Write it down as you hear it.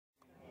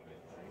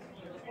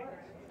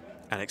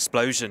An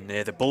explosion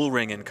near the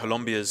bullring in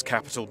Colombia's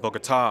capital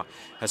Bogota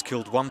has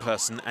killed one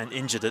person and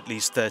injured at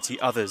least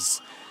 30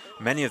 others.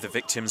 Many of the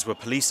victims were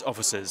police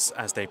officers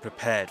as they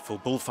prepared for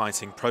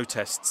bullfighting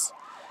protests.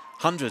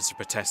 Hundreds of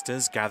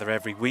protesters gather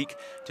every week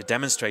to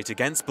demonstrate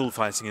against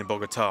bullfighting in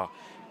Bogota,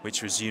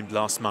 which resumed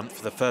last month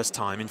for the first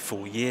time in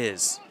 4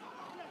 years.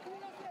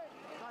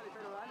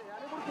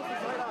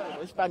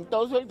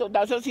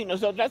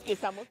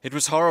 It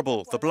was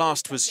horrible. The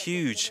blast was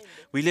huge.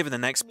 We live in the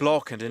next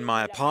block, and in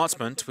my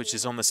apartment, which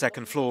is on the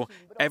second floor,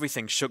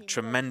 everything shook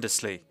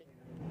tremendously.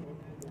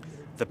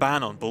 The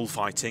ban on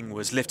bullfighting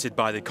was lifted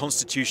by the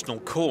Constitutional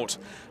Court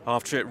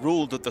after it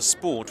ruled that the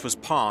sport was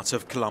part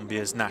of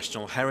Colombia's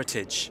national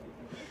heritage.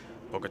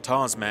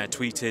 Bogota's mayor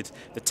tweeted,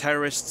 "The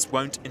terrorists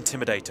won't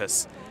intimidate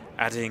us,"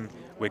 adding,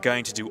 "We're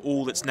going to do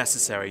all that's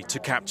necessary to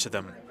capture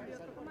them."